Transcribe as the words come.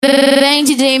Vem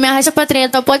DJ, me arrasta pra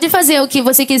treta, pode fazer o que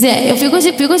você quiser. Eu fico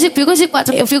de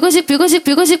quatro, eu fico de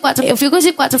quatro, eu fico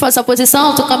de quatro, faço a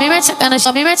posição. Tu come mete a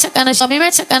chama me mete a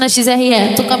cana,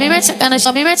 XRE. Tu come mete a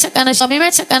chama me mete a cana,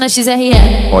 XRE.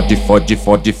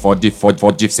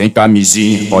 Fode sem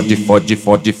camisinha. Fode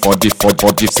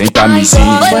sem camisinha.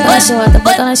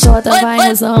 Bota na xota, vai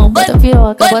mozão, bota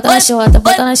piroca. Bota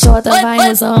na xota, vai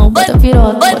mozão, bota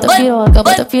piroca, bota piroca,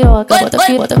 bota piroca, bota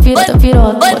piroca, bota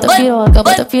piroca, bota piroca,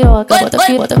 bota piroca, bota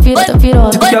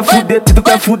piroca. Tu quer fuder, tu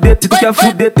vai fuder. Tu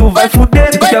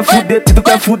quer fuder,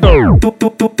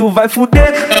 tu vai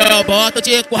fuder. Eu boto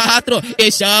de quatro e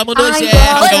chamo no gel.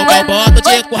 Eu boto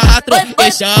de quatro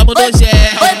e chamo no gel.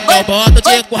 Eu boto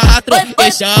de quatro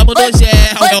e chamo no gel.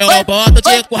 Eu boto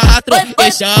de quatro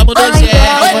e chamo no gel.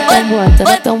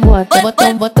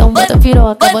 Bota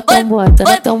piroca, bota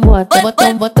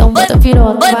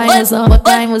piroca, vai mozão,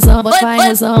 vai mozão, vai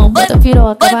mozão, bota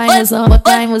piroca, vai mozão, vai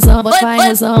mozão, vai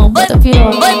mozão, bota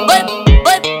piroca.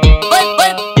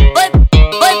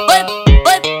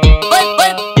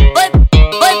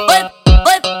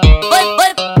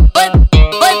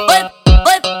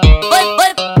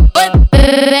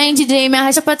 Vem DJ, me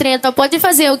arrasta pra treta, pode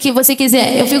fazer o que você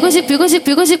quiser. Eu fico de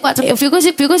quatro, eu fico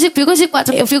de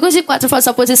quatro, eu fico de quatro, faço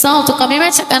a posição. Tu come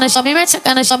mete a cana, me mete a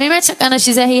cana,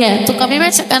 XRE. Tu come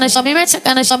mete a cana, me mete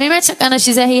a cana,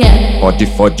 XRE.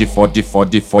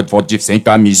 Fode sem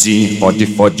camisinha. Fode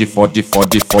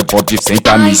sem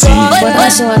camisinha.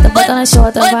 Bota na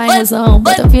xota, vai mozão,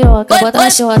 bota piroca. Bota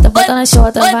na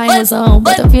xota, vai mozão,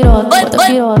 bota piroca, bota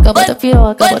piroca, bota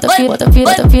piroca, bota piroca,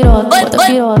 bota piroca,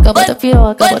 bota piroca, bota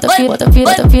piroca.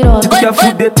 Tu quer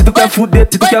fuder, tu vai fuder.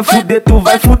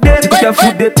 Tu quer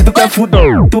fuder, tu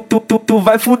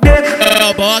vai fuder.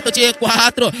 Eu boto de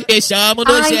quatro e chamo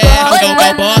no gel.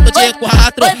 Eu boto de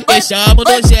quatro e chamo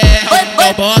no gel.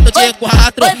 Eu boto de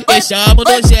quatro e chamo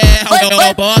no gel.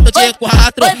 Eu boto de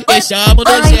quatro e chamo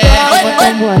no gel.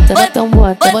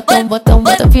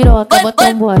 Bota piroca, bota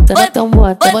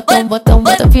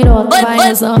piroca, vai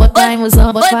mozão, vai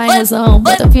mozão, vai mozão,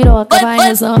 bota piroca, vai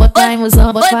mozão, vai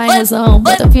mozão, vai mozão,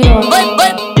 bota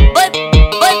piroca.